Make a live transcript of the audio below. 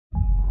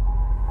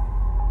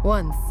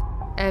Once,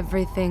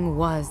 everything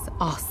was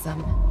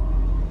awesome.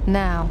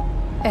 Now,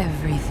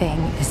 everything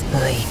is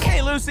bleak.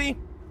 Hey, Lucy!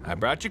 I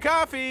brought you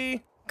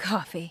coffee!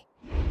 Coffee.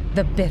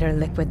 The bitter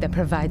liquid that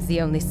provides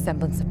the only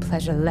semblance of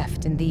pleasure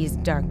left in these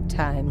dark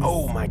times.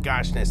 Oh my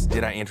goshness,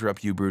 did I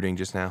interrupt you brooding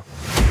just now?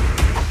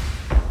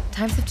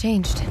 Times have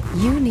changed.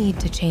 You need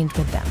to change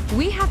with them.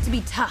 We have to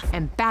be tough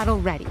and battle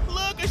ready.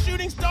 Look, a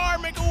shooting star,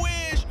 make a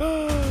wish!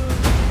 Oh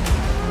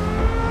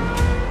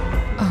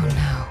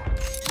no.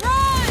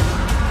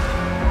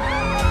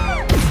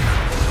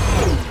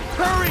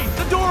 Hurry!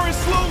 The door is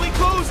slowly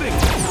closing!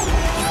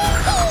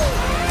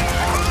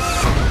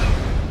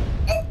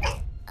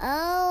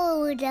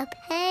 Oh, the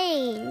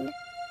pain.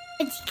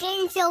 It's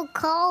getting so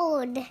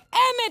cold.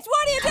 Emmett,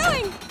 what are you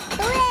doing?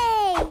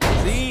 Hooray!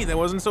 See, that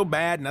wasn't so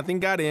bad. Nothing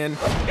got in.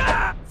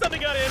 Ah! Something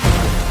got in!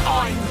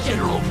 I'm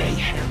General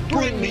Mayhem.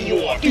 Bring me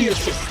your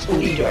fiercest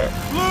leader.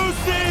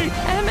 Lucy!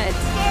 Emmett!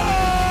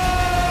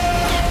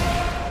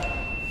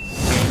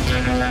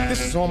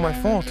 This is all my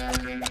fault.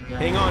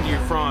 Hang on to your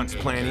fronds,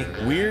 Planny.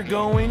 We're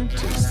going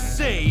to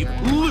save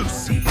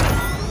Lucy.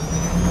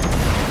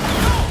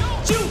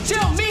 You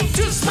tell me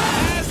to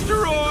smash!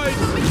 Asteroid!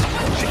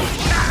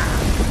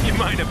 You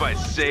mind if I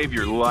save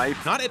your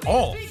life? Not at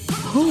all.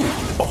 Who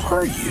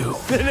are you?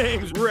 The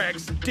name's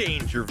Rex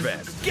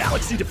Dangervest,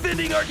 galaxy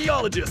defending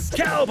archaeologist,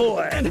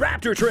 cowboy, and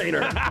raptor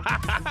trainer.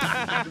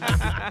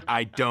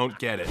 I don't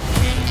get it.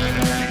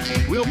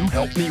 Will you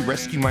help me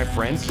rescue my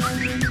friends?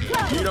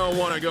 You don't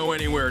want to go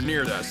anywhere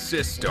near the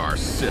Sistar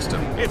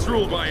system. It's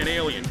ruled by an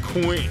alien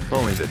queen.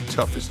 Only the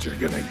toughest are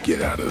gonna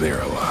get out of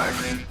there alive.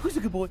 Who's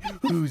a good boy?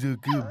 Who's a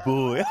good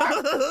boy?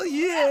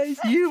 Yes,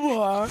 you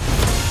are.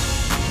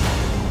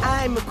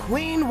 I'm a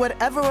queen,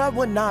 whatever I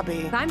would not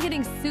be. I'm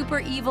getting super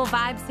evil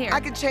vibes here. I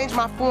can change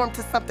my form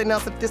to something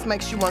else if this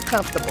makes you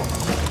uncomfortable.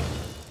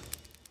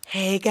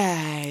 Hey,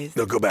 guys.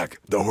 No, go back.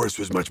 The horse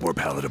was much more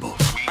palatable.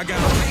 I got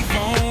a play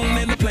phone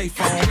and a play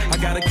phone. I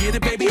gotta get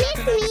it, baby.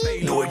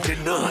 No, it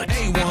did not.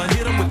 A1,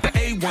 hit him with the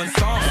A1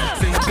 song.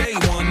 Say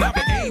J1, not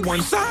the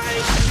A1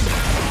 side.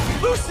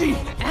 Lucy!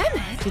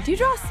 Emmett, did you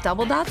draw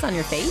stubble dots on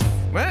your face?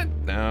 What?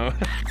 No.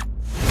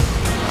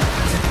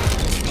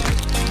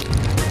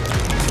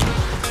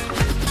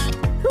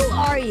 Who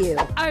are you?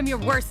 I'm your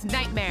worst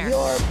nightmare.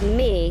 You're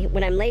me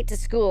when I'm late to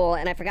school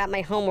and I forgot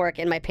my homework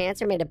and my pants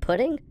are made of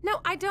pudding?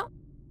 No, I don't.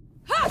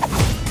 Ha!